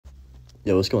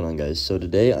Yo, what's going on, guys? So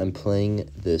today I'm playing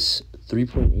this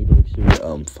 3.8 elixir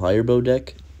FIREBOW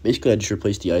deck. Basically, I just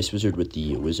replaced the Ice Wizard with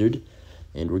the Wizard,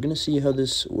 and we're gonna see how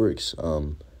this works.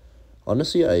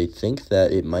 Honestly, I think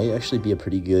that it might actually be a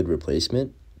pretty good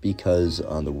replacement because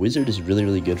the Wizard is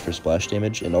really good for splash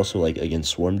damage and also like against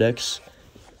Swarm decks.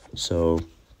 So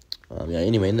yeah.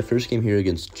 Anyway, in the first game here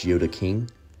against Geoda King,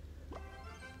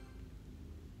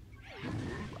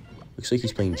 looks like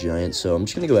he's playing Giant. So I'm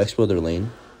just gonna go expo their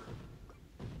lane.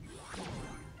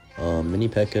 Mini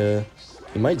P.E.K.K.A.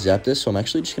 He might zap this, so I'm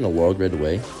actually just going to log right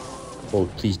away. Oh,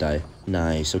 please die.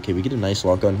 Nice. Okay, we get a nice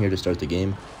lock on here to start the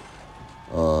game.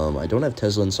 I don't have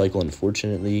Tesla in cycle,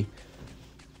 unfortunately.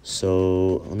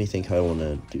 So, let me think how I want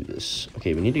to do this.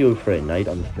 Okay, we need to go for a Knight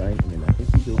on this Giant, and then I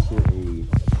think we go for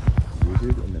a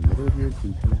Wizard in the middle here to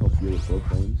kind of help deal with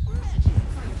both lanes.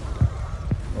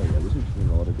 Oh yeah, Wizard's doing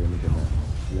a lot of damage on that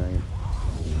Giant.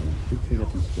 And should clean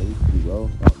up these skellies pretty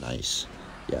well. Oh, nice.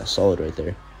 Yeah, solid right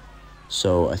there.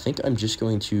 So I think I'm just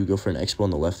going to go for an Expo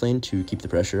on the left lane to keep the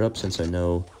pressure up, since I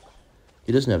know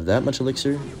he doesn't have that much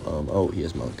elixir. Oh, he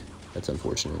has Monk. That's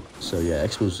unfortunate. So yeah,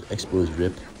 Expo's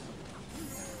rip.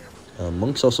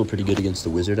 Monk's also pretty good against the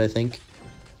Wizard, I think.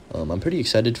 I'm pretty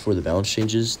excited for the balance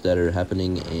changes that are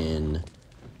happening in...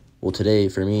 Well, today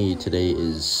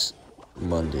is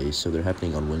Monday, so they're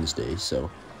happening on Wednesday.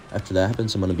 So after that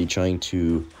happens, I'm going to be trying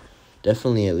to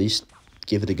definitely at least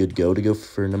give it a good go to go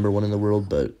for #1 in the world,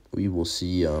 but we will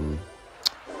see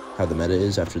how the meta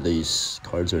is after these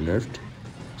cards are nerfed.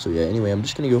 So yeah, anyway, I'm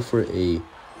just going to go for a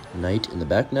Knight in the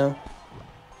back now.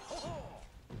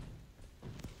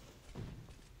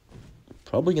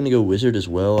 Probably going to go Wizard as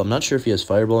well. I'm not sure if he has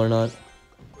Fireball or not.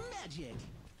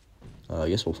 I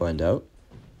guess we'll find out.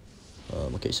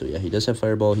 Okay, so yeah, he does have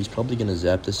Fireball. He's probably going to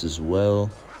zap this as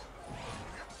well.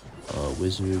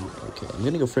 Wizard. Okay, I'm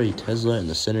going to go for a Tesla in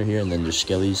the center here, and then just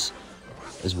Skellies,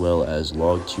 as well as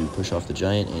Log to push off the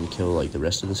Giant and kill like the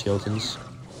rest of the skeletons.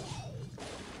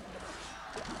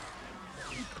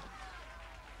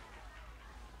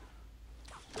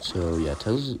 So yeah,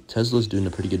 Tesla's doing a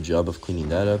pretty good job of cleaning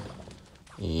that up.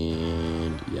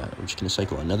 And yeah, we're just going to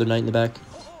cycle another Knight in the back.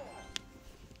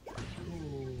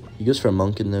 He goes for a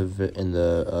Monk in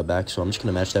the back, so I'm just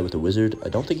going to match that with the Wizard. I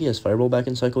don't think he has Fireball back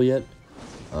in cycle yet.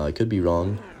 I could be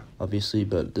wrong, obviously,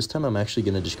 but this time I'm actually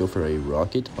going to just go for a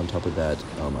Rocket on top of that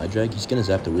iDrag. He's going to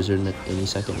zap the Wizard any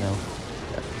second now.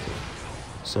 Yeah, okay.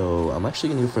 So I'm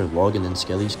actually going to go for a Log and then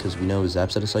Skellies, because we know his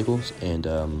zaps out of cycles, and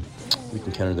we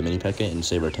can counter the Mini P.E.K.K.A. and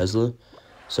save our Tesla.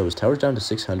 So his tower's down to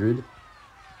 600.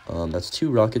 That's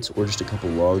 2 Rockets or just a couple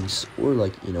Logs, or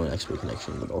like, you know, an Expo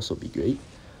connection would also be great.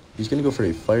 He's going to go for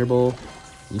a Fireball.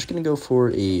 I'm just going to go for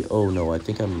a... Oh, no, I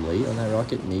think I'm late on that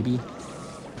Rocket, maybe.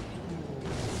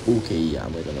 Okay, yeah,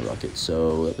 I'm late on the Rocket,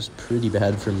 so that was pretty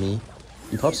bad for me.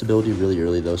 He pops ability really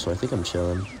early, though, so I think I'm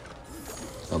chilling.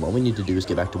 All we need to do is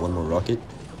get back to 1 more Rocket.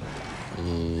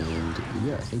 And,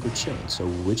 yeah, I think we're chilling. So,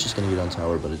 Witch is going to get on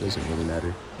tower, but it doesn't really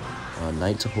matter.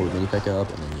 Knight to hold Mini P.E.K.K.A. up,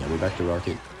 and then, yeah, we're back to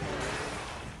Rocket.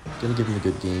 Gonna give him a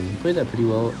good game. He played that pretty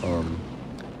well.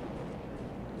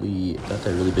 We got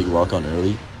that really big lock on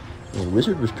early. And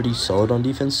Wizard was pretty solid on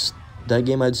defense that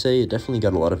game, I'd say. It definitely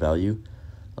got a lot of value.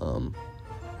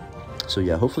 So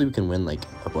yeah, hopefully we can win like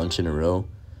a bunch in a row.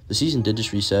 The season did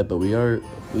just reset, but we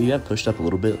have pushed up a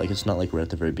little bit. Like, it's not like we're at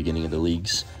the very beginning of the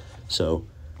leagues. So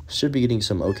should be getting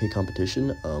some okay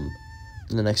competition.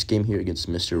 In the next game here against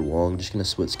Mr. Wong, just gonna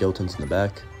split skeletons in the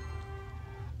back.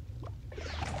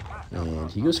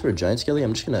 And he goes for a Giant Skelly.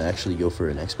 I'm just going to actually go for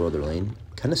an Expo other lane.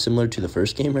 Kind of similar to the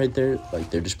first game right there. Like,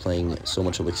 they're just playing so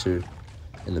much elixir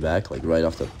in the back, like right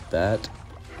off the bat.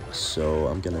 So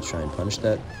I'm going to try and punish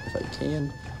that if I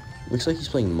can. Looks like he's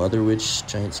playing Mother Witch,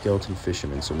 Giant Skeleton,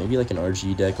 Fisherman. So maybe like an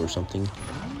RG deck or something.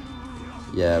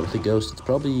 Yeah, with the Ghost, it's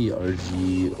probably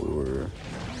RG or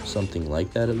something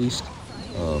like that at least.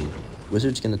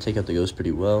 Wizard's going to take out the Ghost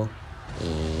pretty well.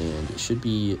 And it should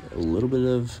be a little bit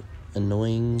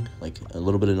annoying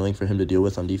for him to deal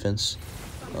with on defense.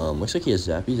 Looks like he has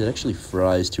Zappies. It actually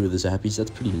fries 2 of the Zappies.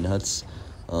 That's pretty nuts.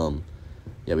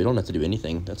 Yeah, we don't have to do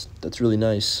anything. That's really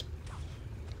nice.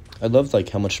 I love like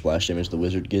how much splash damage the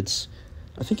Wizard gets.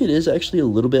 I think it is actually a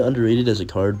little bit underrated as a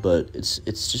card, but it's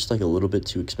just like a little bit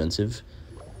too expensive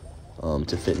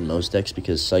to fit in most decks,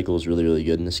 because cycle is really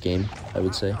good in this game, I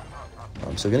would say.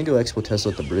 So we're going to go Expo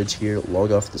Tesla at the bridge here,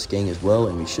 log off this gang as well,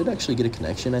 and we should actually get a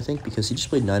connection, I think, because he just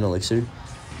played 9 elixir,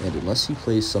 and unless he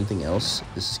plays something else,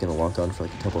 this is going to lock on for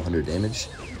like a couple hundred damage.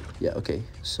 Yeah, okay,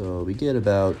 so we get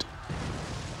about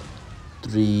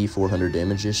 300-400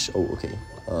 damage-ish. Oh, okay.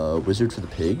 Wizard for the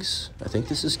pigs. I think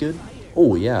this is good.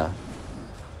 Oh, yeah.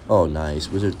 Oh, nice.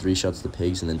 Wizard 3-shots the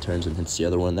pigs and then turns and hits the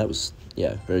other one. That was,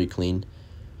 yeah, very clean.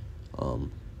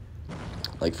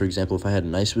 Like, for example, if I had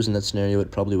an Ice Wiz in that scenario,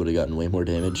 it probably would have gotten way more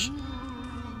damage.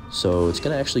 So it's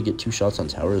going to actually get 2 shots on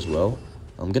tower as well.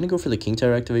 I'm going to go for the King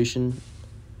Tower activation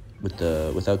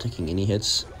without taking any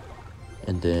hits.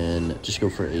 And then just go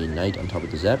for a Knight on top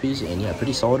of the Zappies. And yeah,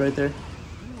 pretty solid right there.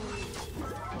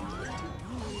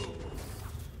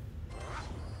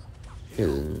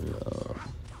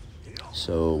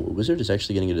 So Wizard is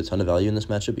actually going to get a ton of value in this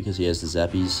matchup because he has the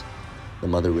Zappies, the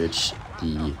Mother Witch,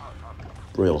 the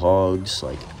Royal Hogs,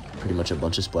 like pretty much a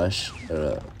bunch of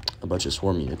a bunch of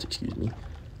swarm units, excuse me.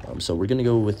 So we're going to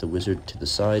go with the Wizard to the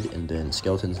side and then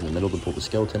Skeletons in the middle to pull the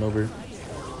Skeleton over.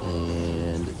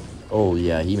 And, oh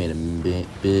yeah, he made a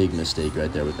big mistake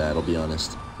right there with that, I'll be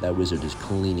honest. That Wizard is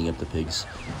cleaning up the pigs.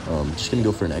 Just going to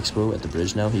go for an Expo at the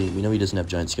bridge now. We know he doesn't have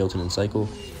Giant Skeleton in cycle.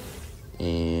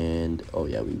 And, oh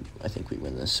yeah, I think we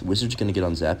win this. Wizard's going to get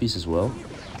on Zappies as well.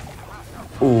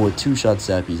 Oh, a 2-shot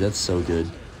Zappies, that's so good.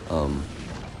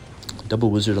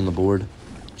 Double Wizard on the board.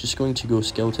 Just going to go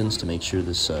Skeletons to make sure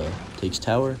this takes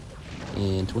tower.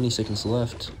 And 20 seconds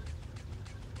left.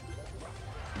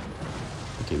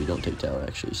 Okay, we don't take tower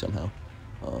actually somehow.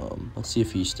 Let's see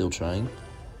if he's still trying.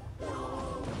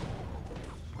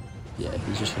 Yeah,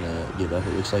 he's just gonna give up,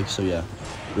 it looks like. So yeah,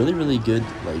 really good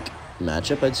like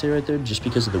matchup, I'd say, right there, just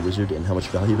because of the Wizard and how much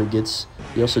value it gets.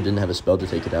 He also didn't have a spell to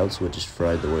take it out, so it just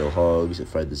fried the Royal Hogs, it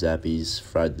fried the Zappies,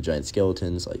 fried the Giant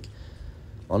Skeletons. Like,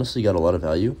 honestly got a lot of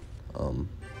value.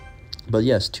 But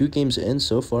yes, 2 games in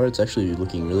so far, it's actually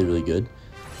looking really good.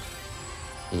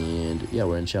 And yeah,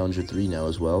 we're in Challenger 3 now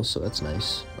as well, so that's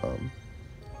nice.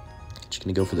 Just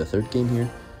gonna go for the 3rd game here.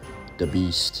 The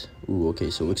Beast. Ooh,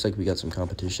 okay, so it looks like we got some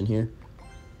competition here.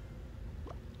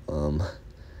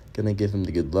 Gonna give him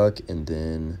the good luck and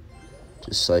then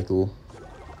just cycle.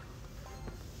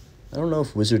 I don't know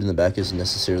if Wizard in the back is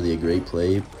necessarily a great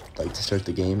play, like, to start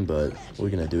the game, but we're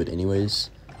gonna do it anyways.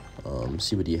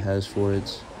 See what he has for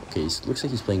it. Okay, looks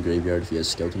like he's playing Graveyard if he has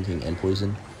Skeleton King and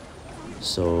Poison.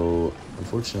 So,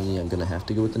 unfortunately, I'm gonna have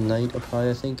to go with the Knight up high,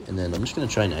 I think, and then I'm just gonna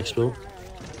try an Expo.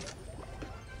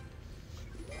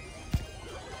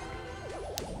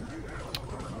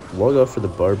 Log off for the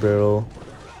Bar Barrel.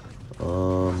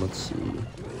 Let's see.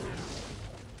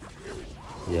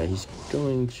 Yeah, he's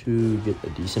going to get a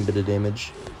decent bit of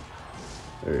damage.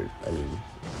 Or, I mean,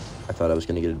 I thought I was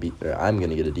going to get I'm going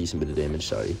to get a decent bit of damage,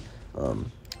 sorry.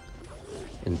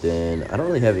 And then, I don't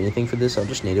really have anything for this. I'll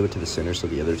just native it to the center so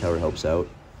the other tower helps out.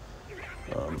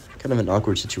 Kind of an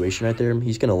awkward situation right there.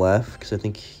 He's going to laugh because I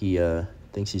think he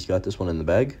thinks he's got this one in the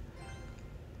bag.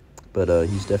 But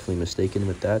he's definitely mistaken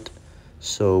with that.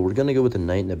 So we're going to go with the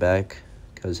Knight in the back,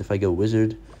 because if I go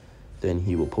Wizard, then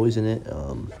he will poison it,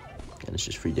 and it's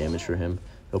just free damage for him.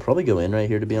 He'll probably go in right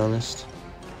here, to be honest.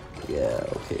 Yeah,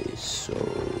 okay, so...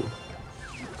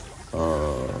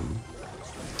 oh,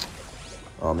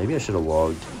 maybe I should have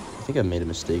logged. I think I made a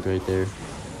mistake right there.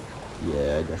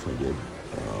 Yeah, I definitely did.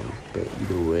 But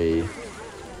either way...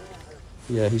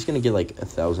 yeah, he's going to get like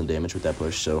 1,000 damage with that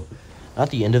push, so...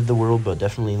 not the end of the world, but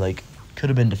definitely, like, could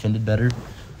have been defended better.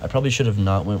 I probably should have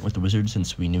not went with the Wizard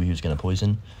since we knew he was going to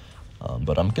poison.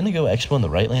 But I'm going to go Expo in the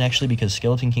right lane, actually, because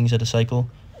Skeleton King's at a cycle.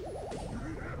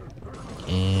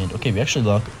 And, okay, we actually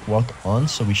walk on,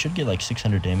 so we should get like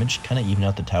 600 damage, kind of even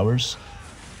out the towers.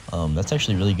 That's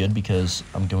actually really good because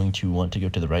I'm going to want to go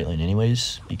to the right lane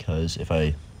anyways, because if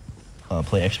I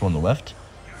play Expo on the left,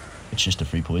 it's just a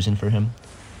free poison for him.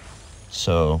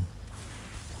 So...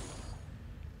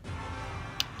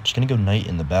 just going to go Knight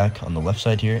in the back on the left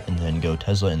side here, and then go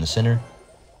Tesla in the center.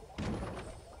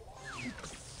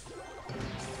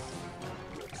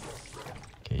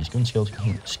 Okay, he's going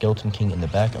Skeleton King in the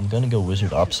back. I'm going to go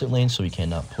Wizard opposite lane so he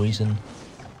cannot poison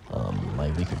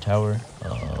my weaker tower.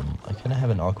 I kind of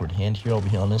have an awkward hand here, I'll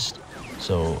be honest.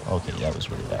 So, okay, that was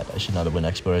really bad. I should not have went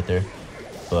Expo right there.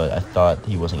 But I thought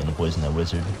he wasn't going to poison that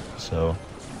Wizard. So,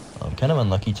 kind of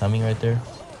unlucky timing right there.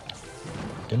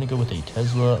 Gonna go with a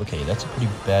Tesla. Okay, that's a pretty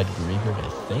bad graveyard, I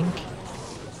think.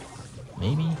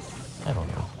 Maybe? I don't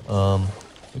know.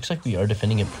 Looks like we are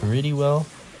defending it pretty well.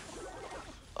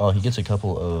 Oh, he gets a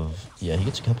couple of... yeah, he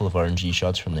gets a couple of RNG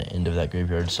shots from the end of that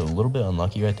graveyard, so a little bit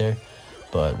unlucky right there.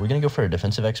 But we're gonna go for a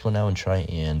defensive Expo now and try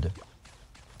and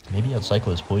maybe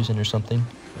outcycle his poison or something.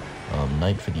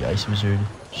 Knight for the Ice Wizard,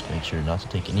 just to make sure not to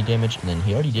take any damage. And then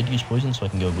he already did use poison, so I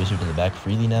can go Wizard in the back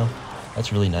freely now.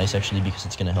 That's really nice, actually, because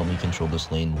it's going to help me control this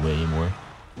lane way more.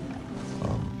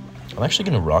 I'm actually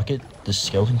going to rocket the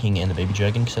Skeleton King and the Baby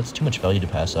Dragon, because that's too much value to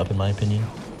pass up, in my opinion.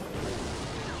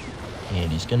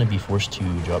 And he's going to be forced to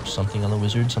drop something on the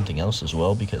Wizard, something else as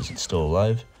well, because it's still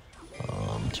alive.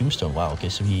 Tombstone. Wow, okay,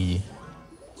 so he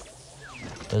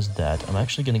does that. I'm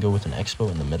actually going to go with an Expo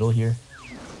in the middle here.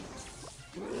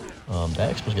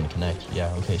 That Expo's going to connect.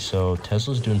 Yeah, okay, so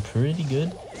Tesla's doing pretty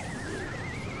good.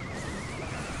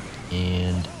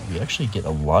 And we actually get a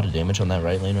lot of damage on that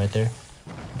right lane right there.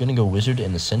 I'm going to go Wizard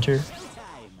in the center.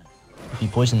 If he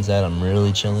poisons that, I'm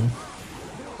really chilling.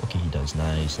 Okay, he does.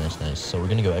 Nice, nice, nice. So we're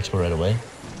going to go Expo right away.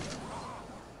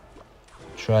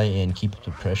 Try and keep up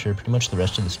the pressure. Pretty much the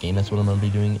rest of this game, that's what I'm going to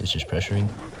be doing, is just pressuring.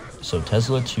 So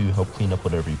Tesla to help clean up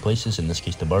whatever he places, in this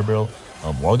case the bar barrel.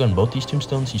 Log on both these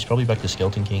tombstones. He's probably back to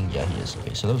Skeleton King. Yeah, he is.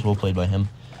 Okay, so that was well played by him.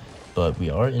 But we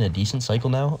are in a decent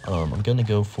cycle now. I'm going to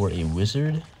go for a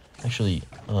Wizard. Actually,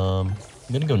 I'm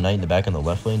going to go Knight in the back on the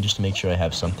left lane just to make sure I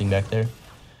have something back there.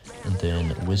 And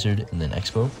then Wizard and then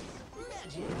Expo.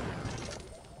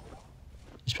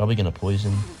 He's probably going to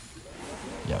poison.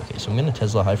 Yeah, okay, so I'm going to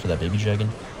Tesla high for that baby dragon.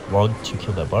 Log to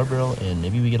kill that bar barrel, and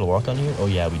maybe we get a lock on here. Oh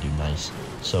yeah, we do. Nice.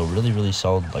 So really, really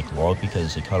solid like log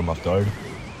because it caught him off guard,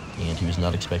 and he was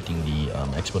not expecting the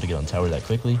Expo to get on tower that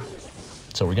quickly.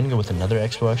 So we're going to go with another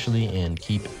Expo actually and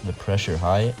keep the pressure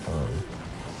high.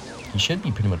 He should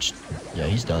be pretty much, yeah,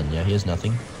 he's done. Yeah, he has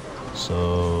nothing.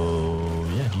 So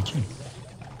yeah, GG.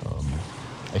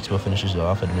 Expo finishes it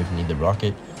off. I don't even need the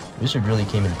rocket. Wizard really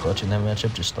came in clutch in that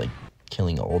matchup, just like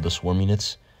killing all the swarm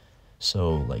units.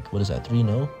 So like, what is that,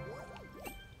 3-0?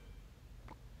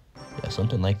 Yeah,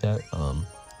 something like that.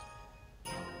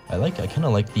 I kind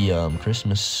of like the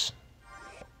Christmas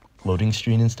loading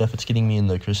screen and stuff. It's getting me in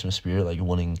the Christmas spirit, like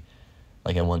wanting,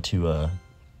 like I want to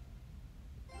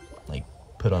like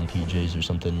put on PJs or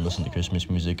something, listen to Christmas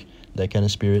music, that kind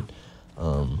of spirit.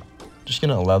 Just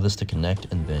gonna allow this to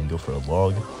connect and then go for a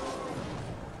log.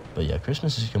 But yeah,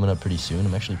 Christmas is coming up pretty soon.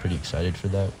 I'm actually pretty excited for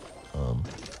that.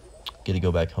 Get to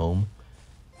go back home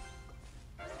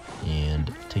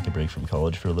and take a break from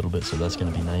college for a little bit, so that's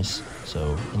going to be nice.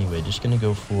 So anyway, just going to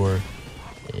go for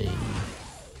a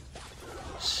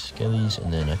Skellies,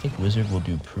 and then I think Wizard will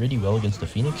do pretty well against the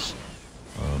Phoenix.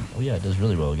 Oh yeah, it does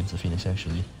really well against the Phoenix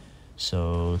actually.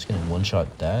 So it's going to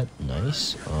one-shot that,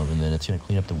 nice. And then it's going to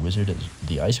clean up the Wizard,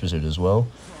 the Ice Wizard as well.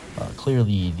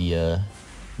 Clearly the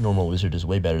normal Wizard is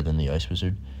way better than the Ice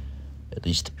Wizard, at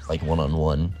least like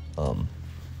one-on-one.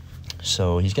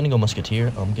 So he's going to go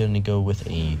Musketeer. I'm going to go with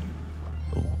a...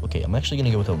 Oh, okay, I'm actually going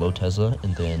to go with a low Tesla,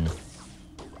 and then...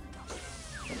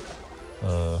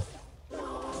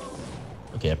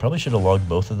 Okay, I probably should have logged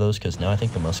both of those, because now I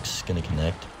think the Musk's going to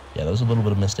connect. Yeah, that was a little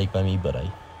bit of a mistake by me, but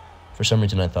for some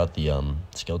reason I thought the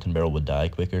Skeleton Barrel would die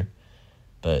quicker.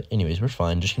 But anyways, we're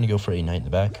fine. Just going to go for a Knight in the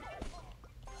back.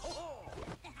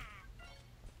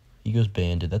 He goes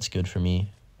Banded. That's good for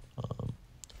me.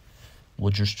 We'll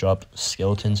just drop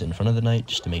Skeletons in front of the Knight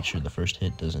just to make sure the first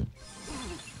hit doesn't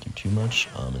do too much.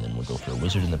 And then we'll go for a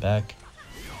Wizard in the back.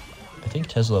 I think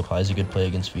Tesla up high is a good play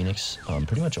against Phoenix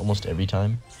pretty much almost every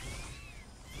time.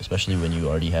 Especially when you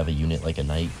already have a unit like a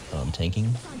Knight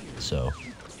tanking. So,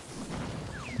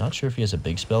 not sure if he has a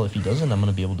big spell. If he doesn't, I'm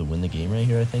going to be able to win the game right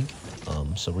here, I think.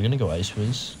 So we're going to go Ice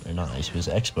Wiz, or not Ice Wiz,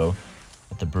 Expo.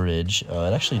 At the bridge.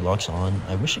 It actually locks on.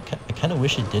 I kind of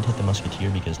wish it did hit the Musketeer,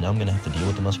 because now I'm going to have to deal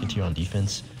with the Musketeer on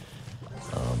defense.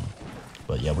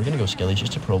 But yeah, we're going to go Skelly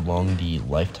just to prolong the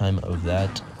lifetime of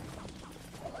that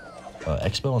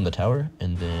Expo on the tower.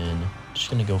 And then just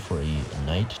going to go for a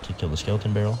Knight to kill the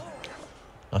Skeleton Barrel.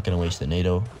 Not going to waste the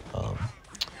NATO.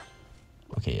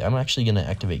 Okay, I'm actually going to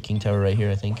activate King Tower right here,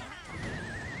 I think.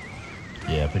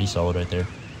 Yeah, pretty solid right there.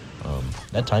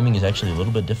 That timing is actually a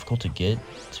little bit difficult to get,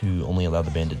 to only allow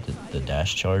the Bandit the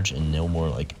dash charge and no more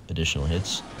like additional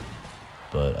hits.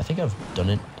 But I think I've done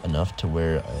it enough to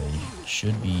where I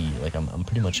should be, like I'm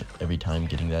pretty much every time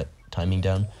getting that timing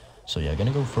down. So yeah,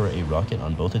 gonna go for a rocket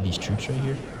on both of these troops right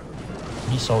here.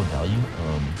 Pretty solid value.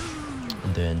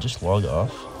 And then just log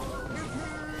off.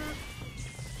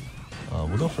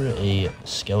 We'll go for a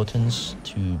Skeletons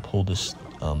to pull this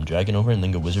dragon over, and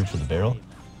then go Wizard for the barrel.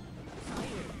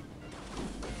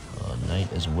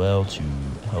 Knight as well to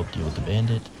help deal with the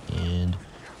Bandit. And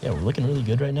yeah, we're looking really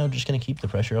good right now. Just going to keep the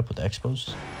pressure up with the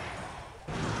Expos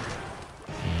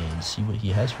and see what he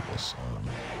has for us.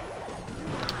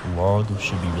 Log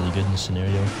should be really good in this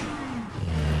scenario.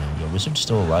 And yeah, Wizard's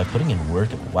still alive, putting in work.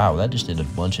 Wow, that just did a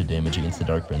bunch of damage against the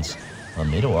Dark Prince.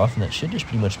 NATO off, and that should just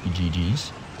pretty much be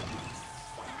GG's.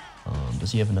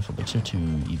 Does he have enough elixir to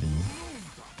even...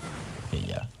 Okay,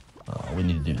 yeah. All we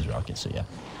need to do is rocket, so yeah.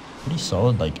 Pretty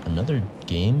solid, like another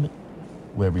game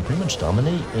where we pretty much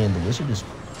dominate, and the Wizard is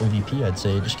MVP, I'd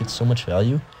say. It just gets so much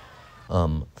value,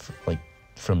 like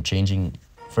from changing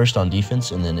first on defense,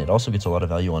 and then it also gets a lot of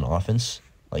value on offense,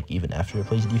 like even after it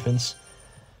plays defense.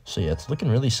 So yeah, it's looking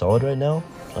really solid right now.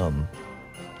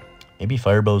 Maybe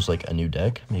Firebow's like a new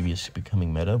deck. Maybe it's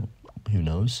becoming meta. Who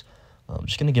knows? I'm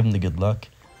just gonna give him the good luck.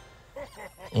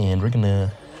 And we're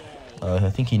gonna...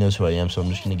 I think he knows who I am, so I'm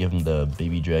just gonna give him the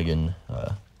baby dragon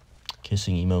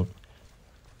kissing emote.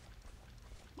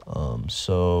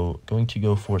 So going to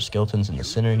go for skeletons in the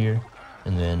center here,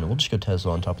 and then we'll just go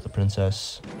Tesla on top of the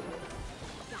princess.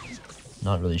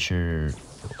 Not really sure,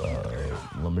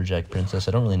 lumberjack princess.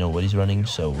 I don't really know what he's running,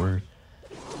 so we're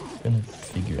gonna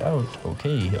figure out.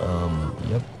 Okay,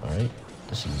 yep, all right.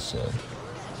 This is,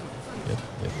 yep,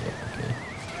 okay.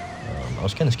 I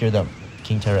was kind of scared that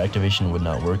King Tower activation would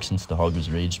not work since the hog was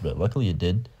raged, but luckily it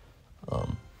did.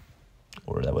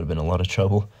 Or that would have been a lot of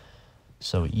trouble.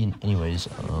 So anyways,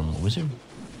 wizard,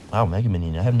 wow, Mega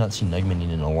Minion. I have not seen Mega Minion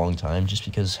in a long time just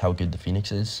because how good the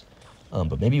Phoenix is.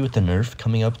 But maybe with the nerf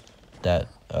coming up, that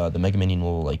the Mega Minion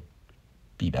will like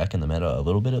be back in the meta a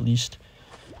little bit at least.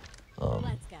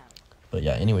 But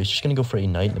yeah, anyways, just gonna go for a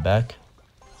knight in the back.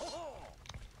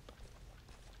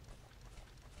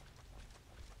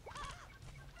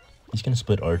 He's gonna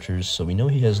split archers, so we know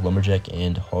he has lumberjack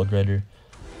and hog rider.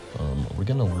 We're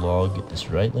gonna log this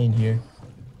right lane here.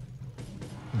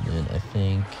 And then I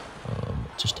think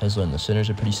just Tesla in the center is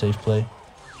a pretty safe play.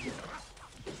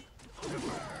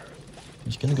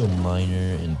 He's gonna go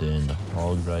miner and then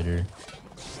hog rider.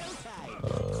 Yeah,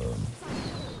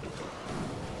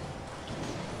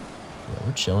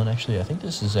 we're chilling actually. I think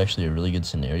this is actually a really good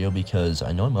scenario because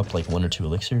I know I'm up like 1 or 2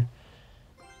 elixir.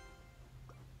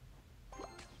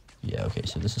 Yeah, okay,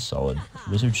 so this is solid.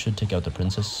 Wizard should take out the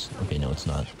princess. Okay, no, it's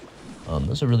not. That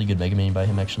was a really good Mega Minion by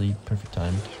him, actually. Perfect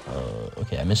time.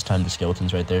 Okay, I mistimed the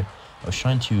skeletons right there. I was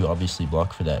trying to obviously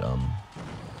block for that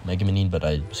Mega Minion, but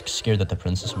I was scared that the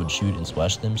princess would shoot and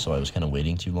splash them, so I was kind of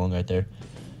waiting too long right there.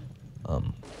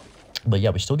 But yeah,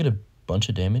 we still get a bunch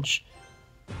of damage.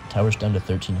 Tower's down to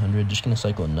 1300. Just going to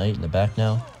cycle a knight in the back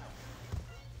now.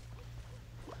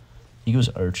 He goes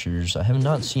archers. I have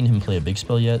not seen him play a big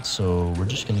spell yet, so we're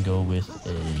just going to go with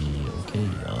a... Okay,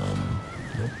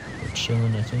 yep, we're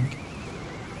chilling, I think.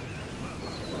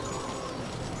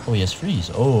 Oh, he has freeze.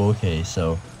 Oh, okay,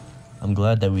 so I'm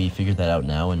glad that we figured that out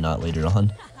now and not later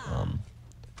on.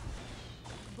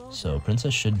 So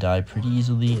princess should die pretty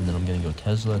easily, and then I'm going to go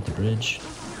Tesla at the bridge.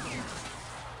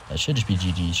 That should just be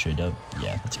GG straight up.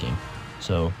 Yeah, that's game.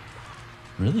 So...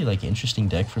 really like interesting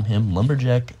deck from him.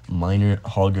 Lumberjack, miner,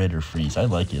 hog rider, freeze. I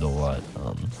like it a lot.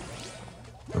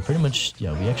 We're pretty much,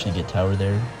 yeah, we actually get tower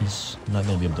there. He's not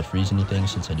going to be able to freeze anything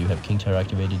since I do have King Tower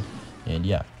activated. And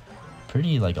yeah,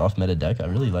 pretty like off meta deck. I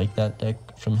really like that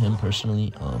deck from him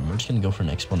personally. We're just going to go for an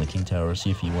expo on the King Tower,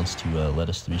 see if he wants to let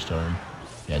us 3-star him.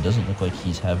 Yeah, it doesn't look like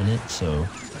he's having it, so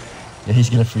yeah, he's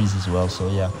going to freeze as well. So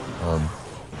yeah,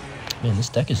 man, this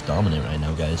deck is dominant right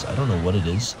now, guys. I don't know what it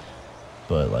is,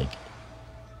 but like,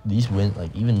 these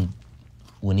even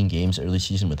winning games early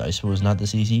season with ISO is not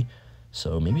this easy.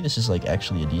 So maybe this is like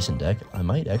actually a decent deck. I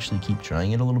might actually keep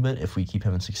trying it a little bit if we keep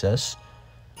having success.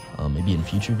 Maybe in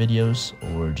future videos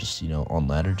or just, you know, on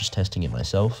ladder, just testing it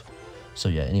myself. So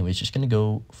yeah, anyways, just gonna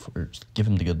go for give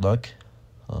him the good luck.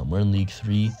 We're in League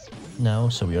 3 now,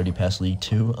 so we already passed League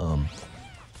 2.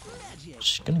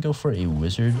 Just gonna go for a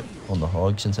wizard on the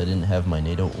hog since I didn't have my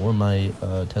NATO or my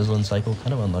Tesla in cycle.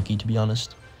 Kind of unlucky, to be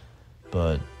honest,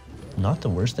 but not the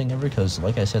worst thing ever because,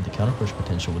 like I said, the counter push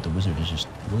potential with the wizard is just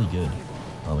really good.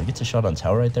 It gets a shot on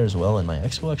tower right there as well, and my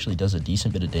expo actually does a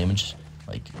decent bit of damage,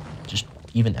 like just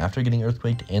even after getting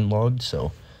earthquaked and logged.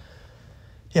 So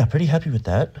yeah, pretty happy with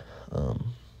that.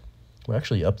 We're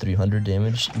actually up 300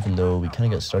 damage, even though we kind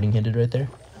of got starting handed right there.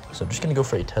 So I'm just gonna go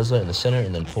for a Tesla in the center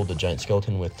and then pull the giant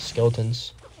skeleton with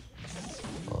skeletons.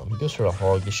 He goes for a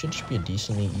hog. This should just be a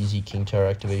decently easy King Tower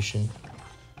activation.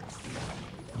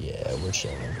 Yeah, we're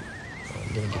chilling.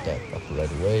 I'm gonna get that up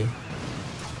right away.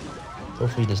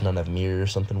 Hopefully he does not have mirror or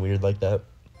something weird like that.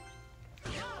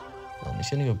 He's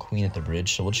gonna go queen at the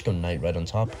bridge, so we'll just go knight right on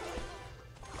top.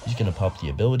 He's gonna pop the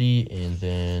ability, and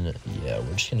then, yeah,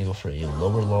 we're just gonna go for a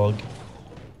lower log.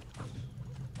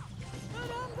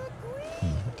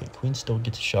 Okay, queen still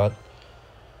gets a shot.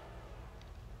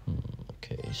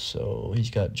 Okay, so he's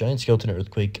got giant skeleton,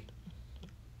 earthquake,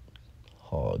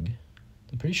 hog.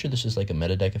 I'm pretty sure this is like a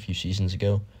meta deck a few seasons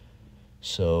ago.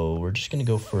 So we're just going to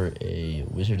go for a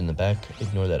wizard in the back.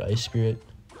 Ignore that ice spirit.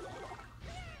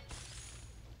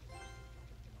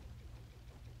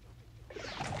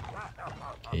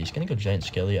 Okay, he's going to go giant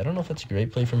skelly. I don't know if that's a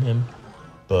great play from him,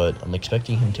 but I'm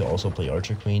expecting him to also play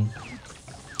archer queen.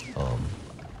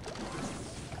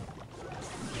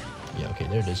 Yeah, okay,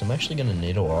 there it is. I'm actually going to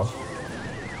NATO off.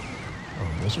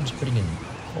 Wizard's putting in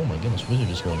Oh my goodness, Wizard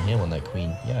is going ham on that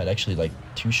queen. Yeah, it actually like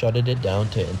two-shotted it down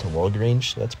to into log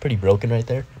range. So that's pretty broken right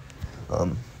there.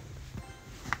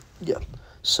 Yeah.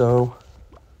 So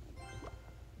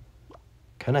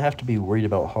kind of have to be worried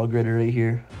about Hog Rider right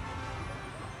here.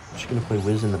 Just gonna play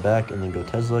Wiz in the back and then go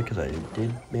Tesla because I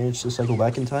did manage to cycle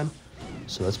back in time.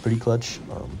 So that's pretty clutch.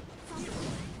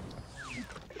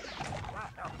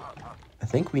 I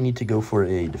think we need to go for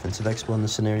a defensive expo in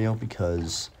this scenario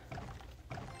because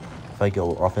if I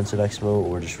go offensive expo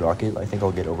or just rocket, I think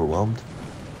I'll get overwhelmed.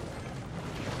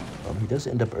 He does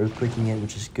end up earthquaking it,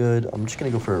 which is good. I'm just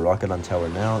gonna go for a rocket on tower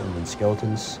now and then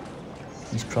skeletons.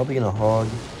 He's probably gonna hog.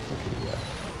 Okay, yeah.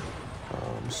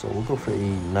 So we'll go for a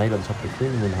knight on top of the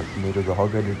queen and then NATO the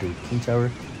hog rider to king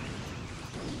tower.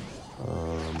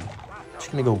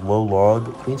 Just gonna go low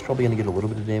log. Queen's probably gonna get a little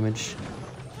bit of damage.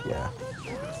 Yeah.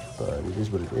 But it is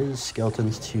what it is.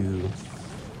 Skeletons to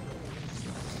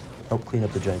help clean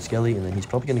up the giant skelly, and then he's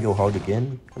probably gonna go hog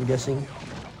again, I'm guessing.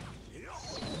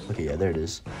 Okay, yeah, there it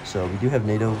is. So we do have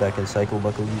NATO back in cycle,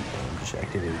 luckily. Just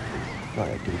activate, not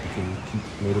activate the king, keep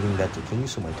NATOing that to king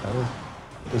so my tower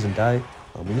doesn't die.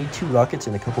 We need 2 rockets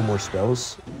and a couple more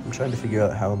spells. I'm trying to figure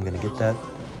out how I'm gonna get that.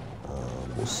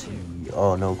 We'll see.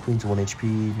 Oh no, queen's 1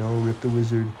 HP. No, rip the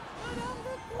wizard.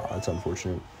 That's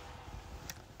unfortunate.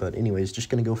 But anyways, just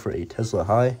gonna go for a Tesla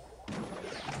high.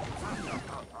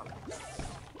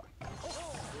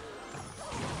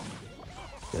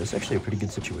 Yeah, it's actually a pretty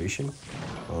good situation.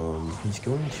 He's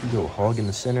going to go hog in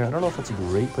the center. I don't know if that's a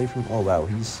great play from... Oh, wow.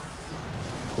 He's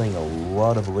playing a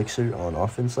lot of elixir on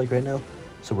offense like right now.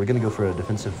 So we're going to go for a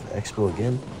defensive expo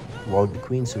again. Log the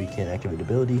queen so he can't activate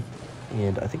ability.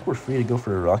 And I think we're free to go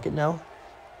for a rocket now.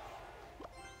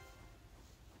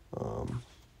 I'm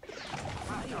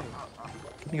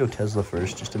going to go Tesla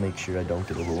first just to make sure I don't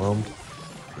get overwhelmed.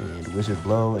 And wizard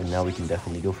blow, and now we can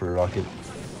definitely go for a rocket.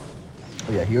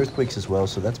 Oh yeah, he earthquakes as well,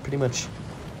 so that's pretty much...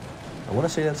 I want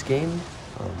to say that's game.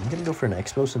 I'm going to go for an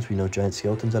expo since we know giant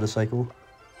skeletons out of cycle.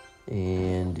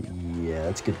 And yeah,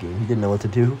 that's a good game. He didn't know what to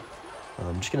do.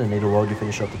 I'm just going to NATO log to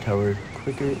finish up the tower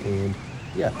quicker. And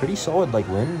yeah, pretty solid like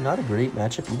win. Not a great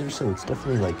matchup either, so it's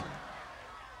definitely like...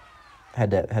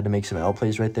 Had to make some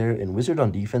outplays right there. And Wizard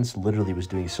on defense literally was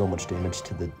doing so much damage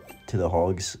to the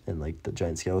hogs and like the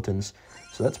giant skeletons.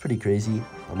 So that's pretty crazy.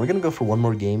 We're going to go for one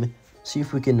more game. See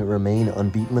if we can remain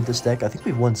unbeaten with this deck. I think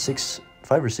we've won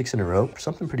 5 or 6 in a row.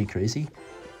 Something pretty crazy.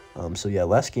 So yeah,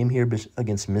 last game here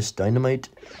against Miss Dynamite.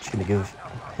 Just going to give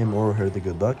him or her the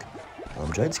good luck.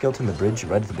 Giant Skeleton the bridge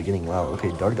right at the beginning. Wow,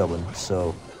 okay, Dark Goblin.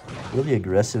 So really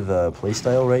aggressive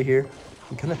playstyle right here.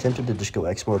 I'm kind of tempted to just go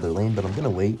explore their lane, but I'm going to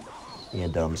wait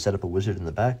and set up a wizard in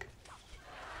the back.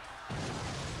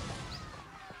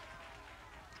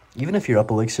 Even if you're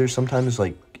up elixir, sometimes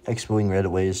like expoing right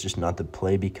away is just not the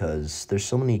play because there's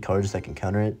so many cards that can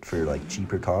counter it for like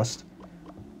cheaper cost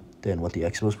than what the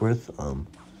expo's worth.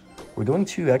 We're going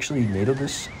to actually NATO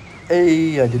this.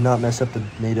 Hey, I did not mess up the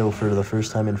NATO for the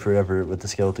first time in forever with the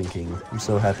Skeleton King. I'm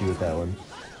so happy with that one.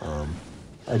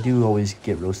 I do always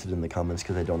get roasted in the comments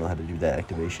because I don't know how to do that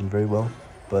activation very well.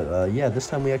 But yeah, this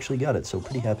time we actually got it, so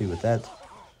pretty happy with that.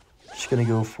 Just gonna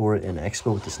go for an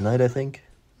expo with this knight, I think.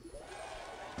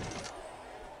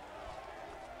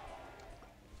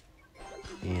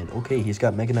 And okay, he's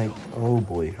got Mega Knight. Oh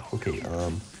boy. Okay,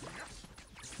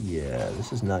 yeah,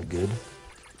 this is not good.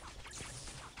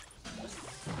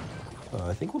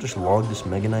 I think we'll just log this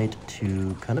Mega Knight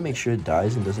to kind of make sure it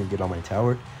dies and doesn't get on my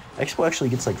tower. Expo actually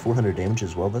gets like 400 damage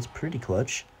as well. That's pretty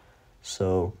clutch.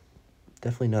 So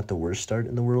definitely not the worst start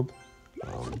in the world.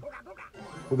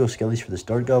 We'll go Skellies for this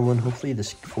Dark Goblin. Hopefully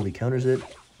this fully counters it.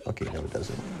 Okay, no it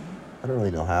doesn't. I don't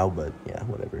really know how, but yeah,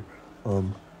 whatever.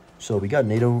 So we got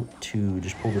NATO to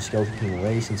just pull the Skeleton King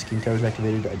away. Since King Tower is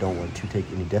activated, I don't want to take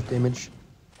any death damage.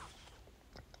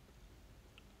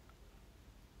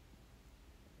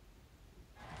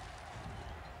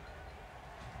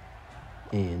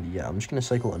 And yeah, I'm just going to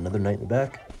cycle another knight in the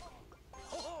back.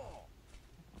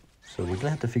 So we're going to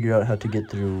have to figure out how to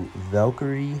get through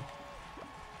Valkyrie,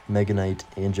 Mega Knight,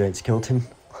 and Giant Skeleton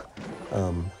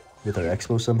with our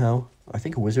expo somehow. I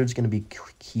think a Wizard's going to be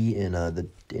key in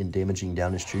damaging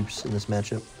down his troops in this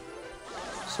matchup.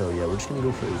 So yeah, we're just going to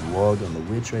go for his log on the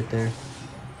Witch right there.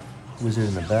 Wizard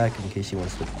in the back in case he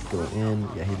wants to go in.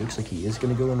 Yeah, he looks like he is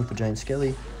going to go in with the Giant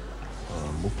Skelly.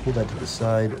 We'll pull that to the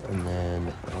side, and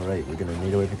then, alright, we're going to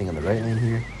NATO everything on the right lane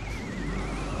here.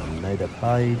 Knight up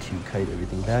high to kite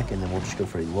everything back, and then we'll just go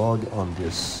for a log on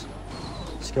this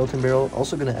Skeleton Barrel.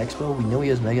 Also going to expo. We know he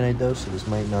has Mega Knight though, so this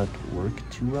might not work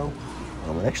too well.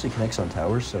 It actually connects on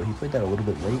towers, so he played that a little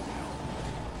bit late.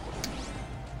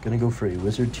 Gonna go for a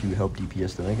Wizard to help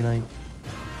DPS the Mega Knight.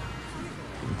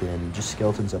 Then just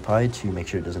skeletons up high to make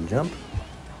sure it doesn't jump.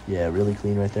 Yeah, really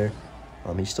clean right there.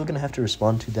 He's still going to have to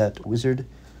respond to that wizard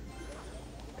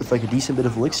with like a decent bit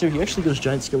of elixir. He actually goes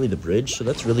Giant Skelly the bridge, so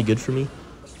that's really good for me.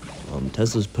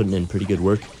 Tesla's putting in pretty good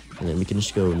work. And then we can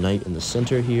just go Knight in the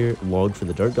center here, Log for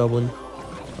the Dart Goblin.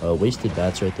 Wasted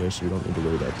bats right there, so we don't need to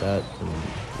worry about that. And then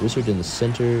Wizard in the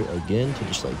center again to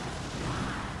just like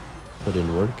put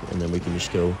in work. And then we can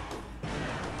just go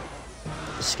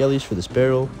Skellies for this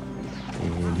barrel.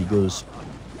 And he goes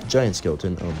Giant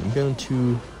Skeleton. I'm going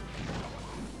to...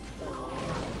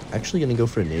 actually going to go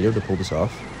for a NATO to pull this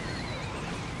off.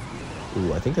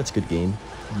 Ooh, I think that's good game.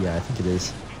 Yeah, I think it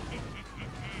is.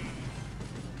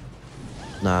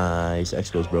 Nice.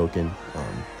 Expo's broken.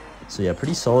 So yeah,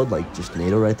 pretty solid, like, just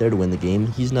NATO right there to win the game.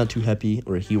 He's not too happy,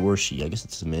 or he or she, I guess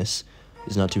it's a miss,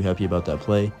 is not too happy about that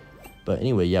play. But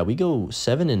anyway, yeah, we go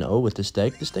 7-0 with this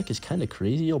deck. This deck is kind of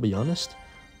crazy, I'll be honest.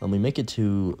 We make it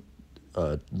to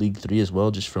League 3 as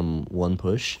well, just from one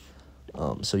push.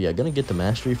 So yeah, gonna get the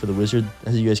mastery for the wizard.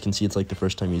 As you guys can see, it's like the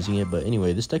first time using it. But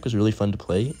anyway, this deck was really fun to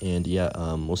play. And yeah,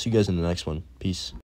 we'll see you guys in the next one. Peace.